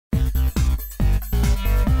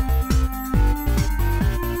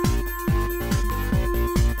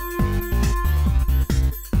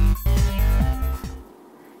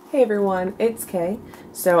Hey everyone, it's Kay.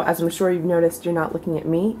 So as I'm sure you've noticed, you're not looking at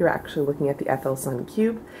me, you're actually looking at the FLSUN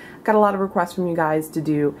Cube. Got a lot of requests from you guys to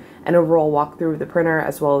do an overall walkthrough of the printer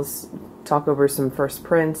as well as talk over some first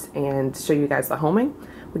prints and show you guys the homing,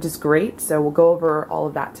 which is great. So we'll go over all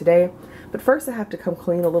of that today. But first I have to come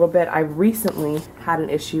clean a little bit. I recently had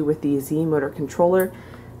an issue with the Z motor controller.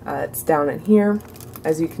 It's down in here.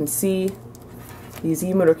 As you can see, the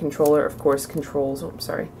Z motor controller of course controls,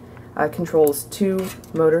 controls two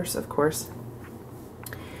motors, of course,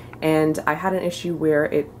 and I had an issue where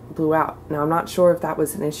it blew out. Now I'm not sure if that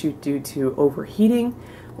was an issue due to overheating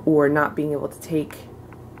or not being able to take,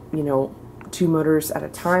 you know, two motors at a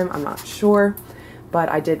time. I'm not sure, but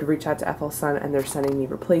I did reach out to FLSUN and they're sending me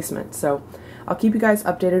replacements. So I'll keep you guys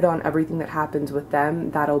updated on everything that happens with them.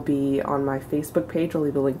 That'll be on my Facebook page. I'll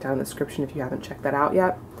leave a link down in the description if you haven't checked that out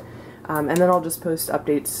yet. And then I'll just post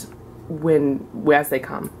updates as they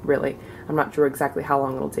come, really. I'm not sure exactly how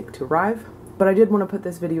long it'll take to arrive, but I did want to put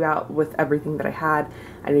this video out with everything that I had.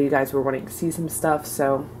 I know you guys were wanting to see some stuff,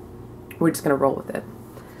 so we're just gonna roll with it.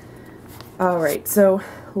 Alright, so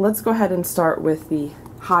let's go ahead and start with the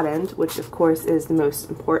hot end, which of course is the most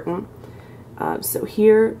important. So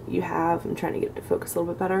here you have, I'm trying to get it to focus a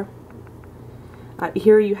little bit better.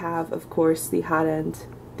 Here you have, of course, the hot end,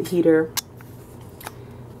 the heater,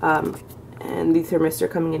 and the thermistor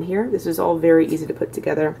coming in here. This is all very easy to put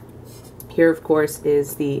together. Here, of course,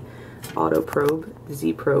 is the auto probe, the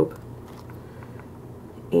Z probe,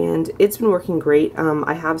 and it's been working great.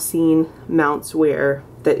 I have seen mounts where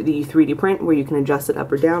the 3D print where you can adjust it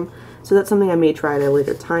up or down, so that's something I may try at a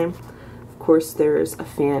later time. Of course, there's a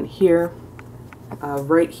fan here.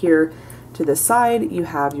 Right here to the side, you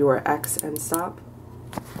have your X end stop,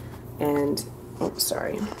 and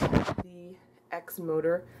the X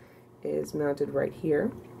motor is mounted right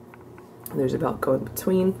here. There's a belt going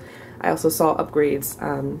between. I also saw upgrades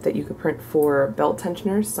that you could print for belt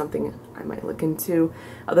tensioners, something I might look into.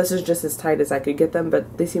 This is just as tight as I could get them,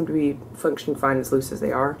 but they seem to be functioning fine as loose as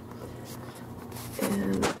they are.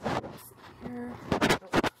 And here,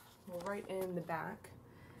 right in the back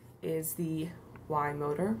is the Y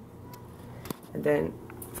motor. And then,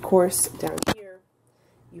 of course, down here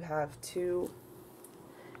you have two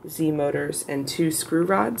Z motors and two screw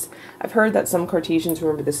rods. I've heard that some Cartesians,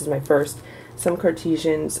 remember this is my first, some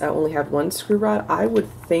Cartesians only have one screw rod. I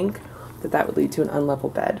would think that that would lead to an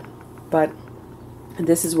unlevel bed, but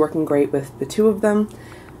this is working great with the two of them.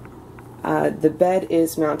 The bed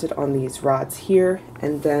is mounted on these rods here,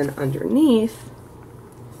 and then underneath,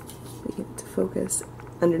 we get to focus,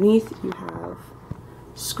 underneath you have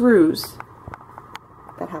screws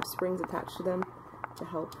that have springs attached to them to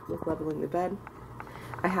help with leveling the bed.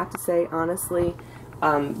 I have to say, honestly,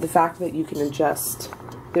 the fact that you can adjust,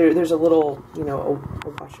 there's a little, you know, a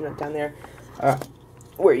washer nut down there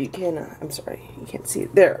where you can, I'm sorry, you can't see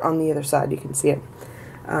it. There, on the other side, you can see it,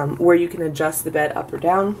 where you can adjust the bed up or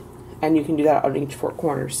down, and you can do that on each four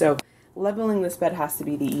corners. So leveling this bed has to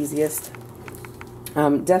be the easiest.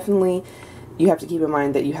 Definitely, you have to keep in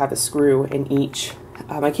mind that you have a screw in each.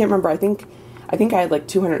 I can't remember, I think I had like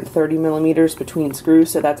 230 millimeters between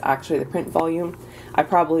screws, so that's actually the print volume. I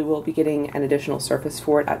probably will be getting an additional surface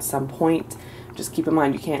for it at some point. Just keep in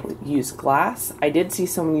mind you can't use glass. I did see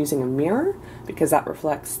someone using a mirror because that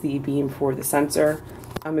reflects the beam for the sensor.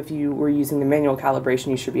 If you were using the manual calibration,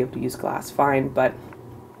 you should be able to use glass fine, but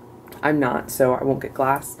I'm not, so I won't get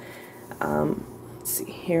glass. Let's see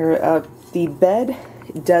here. The bed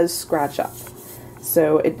does scratch up,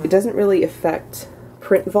 so it doesn't really affect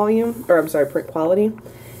print volume, or I'm sorry, print quality.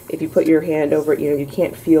 If you put your hand over it, you know, you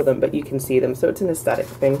can't feel them, but you can see them, so it's an aesthetic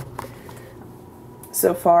thing.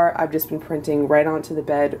 So far, I've just been printing right onto the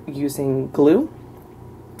bed using glue.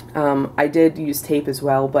 I did use tape as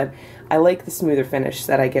well, but I like the smoother finish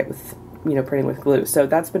that I get with, you know, printing with glue, so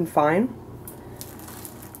that's been fine.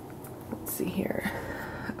 Let's see here.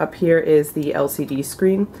 Up here is the LCD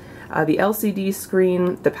screen. The LCD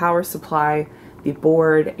screen, the power supply, the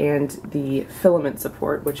board, and the filament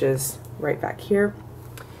support, which is right back here.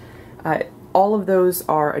 All of those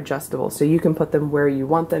are adjustable, so you can put them where you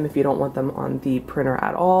want them. If you don't want them on the printer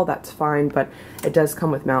at all, that's fine, but it does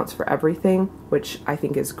come with mounts for everything, which I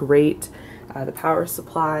think is great. The power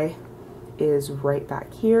supply is right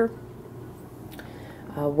back here.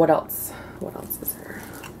 What else? What else is there?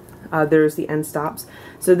 There's the end stops.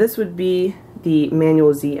 So this would be the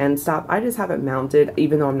manual Z end stop. I just have it mounted,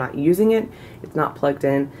 even though I'm not using it. It's not plugged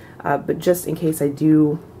in, but just in case I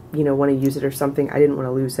do, you know, want to use it or something, I didn't want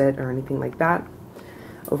to lose it or anything like that.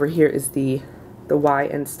 Over here is the Y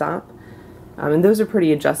end stop, and those are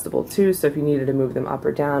pretty adjustable too. So if you needed to move them up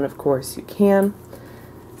or down, of course you can.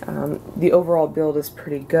 The overall build is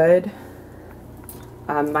pretty good.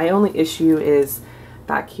 My only issue is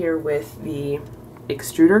back here with the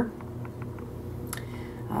extruder.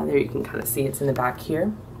 There you can kind of see it's in the back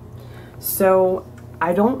here. So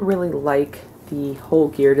I don't really like the whole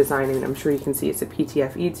gear design. I mean, I'm sure you can see it's a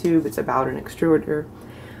PTFE tube, it's about an extruder,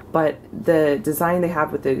 but the design they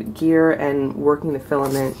have with the gear and working the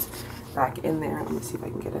filament back in there, let me see if I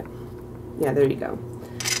can get it. Yeah, there you go.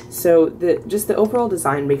 So just the overall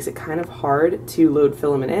design makes it kind of hard to load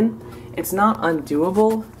filament in. It's not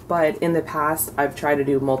undoable, but in the past I've tried to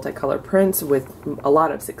do multicolor prints with a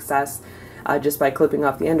lot of success just by clipping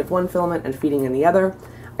off the end of one filament and feeding in the other.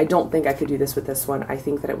 I don't think I could do this with this one. I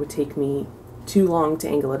think that it would take me too long to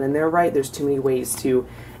angle it in there right. There's too many ways to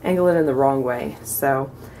angle it in the wrong way.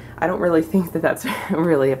 So I don't really think that that's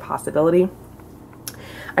really a possibility.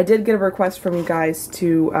 I did get a request from you guys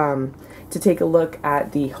to take a look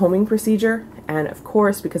at the homing procedure, and of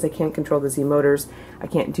course, because I can't control the Z motors, I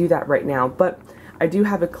can't do that right now, but I do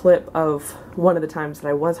have a clip of one of the times that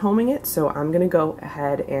I was homing it, so I'm gonna go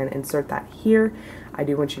ahead and insert that here. I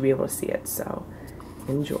do want you to be able to see it, so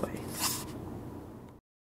enjoy.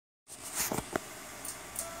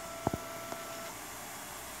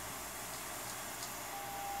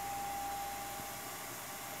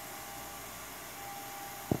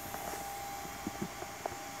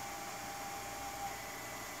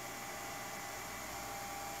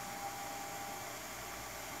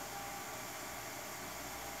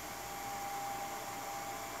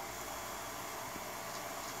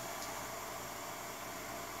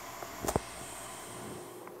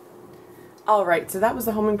 Alright, so that was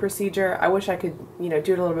the homing procedure. I wish I could, do it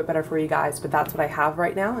a little bit better for you guys, but that's what I have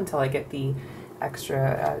right now until I get the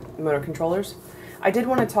extra motor controllers. I did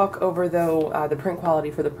want to talk over, though, the print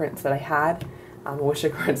quality for the prints that I had. I wish I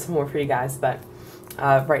could print some more for you guys, but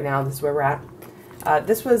right now this is where we're at.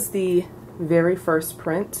 This was the very first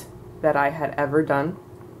print that I had ever done.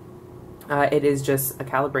 It is just a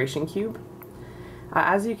calibration cube.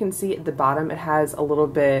 As you can see at the bottom, it has a little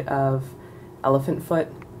bit of elephant foot.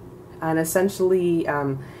 And essentially,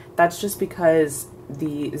 that's just because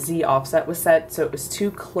the Z offset was set, so it was too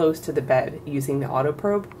close to the bed using the auto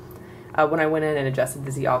probe. When I went in and adjusted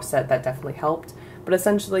the Z offset, that definitely helped. But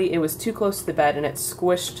essentially, it was too close to the bed, and it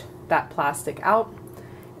squished that plastic out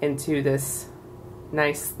into this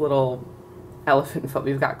nice little elephant foot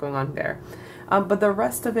we've got going on there. But the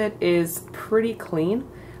rest of it is pretty clean.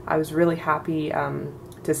 I was really happy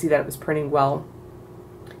to see that it was printing well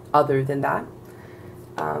other than that.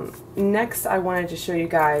 Next, I wanted to show you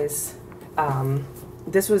guys,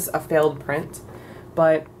 this was a failed print,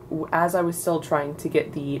 but as I was still trying to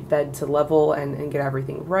get the bed to level and get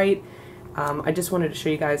everything right, I just wanted to show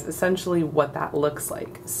you guys essentially what that looks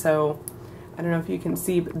like. So, I don't know if you can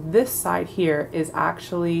see, but this side here is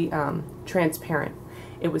actually transparent.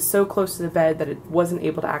 It was so close to the bed that it wasn't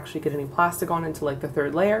able to actually get any plastic on until like the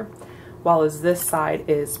third layer, while as this side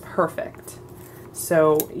is perfect.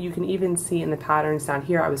 So you can even see in the patterns down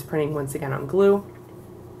here, I was printing once again on glue.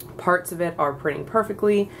 Parts of it are printing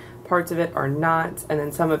perfectly, parts of it are not, and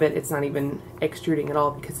then some of it, it's not even extruding at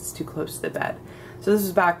all because it's too close to the bed. So this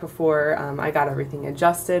is back before I got everything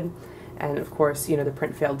adjusted, and of course, the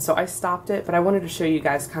print failed. So I stopped it, but I wanted to show you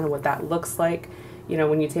guys kind of what that looks like.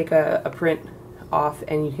 When you take a print off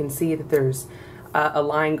and you can see that there's a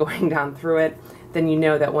line going down through it, then you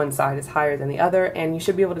know that one side is higher than the other, and you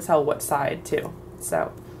should be able to tell what side too.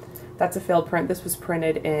 So that's a failed print. This was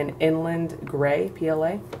printed in Inland Gray,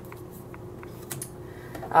 PLA.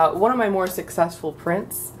 One of my more successful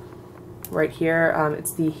prints right here,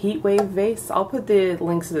 it's the Heatwave Vase. I'll put the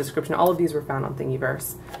links in the description. All of these were found on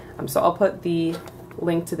Thingiverse. So I'll put the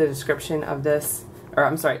link to the description of this, or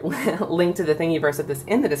I'm sorry, link to the Thingiverse of this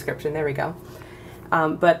in the description. There we go.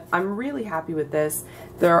 But I'm really happy with this.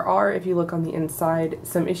 There are, if you look on the inside,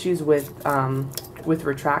 some issues with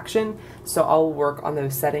retraction, so I'll work on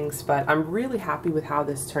those settings, but I'm really happy with how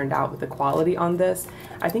this turned out with the quality on this.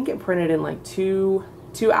 I think it printed in like two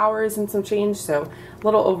hours and some change, so a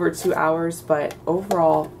little over 2 hours, but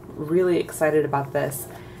overall really excited about this.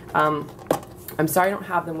 I'm sorry I don't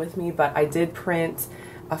have them with me, but I did print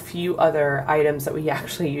a few other items that we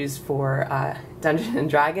actually used for Dungeons and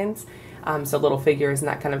Dragons. So little figures and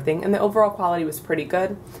that kind of thing, and the overall quality was pretty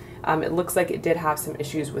good. It looks like it did have some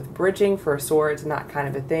issues with bridging for swords and that kind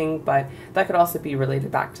of a thing, but that could also be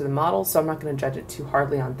related back to the model, so I'm not going to judge it too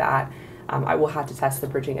hardly on that. I will have to test the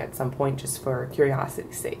bridging at some point just for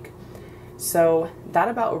curiosity's sake. So that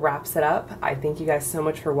about wraps it up. I thank you guys so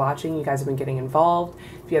much for watching. You guys have been getting involved.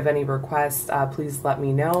 If you have any requests, please let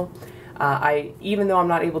me know. Even though I'm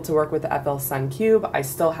not able to work with the FLSUN Cube, I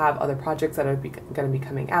still have other projects that are going to be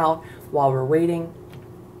coming out while we're waiting.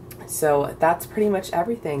 So that's pretty much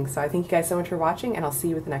everything. So I thank you guys so much for watching, and I'll see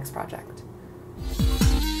you with the next project.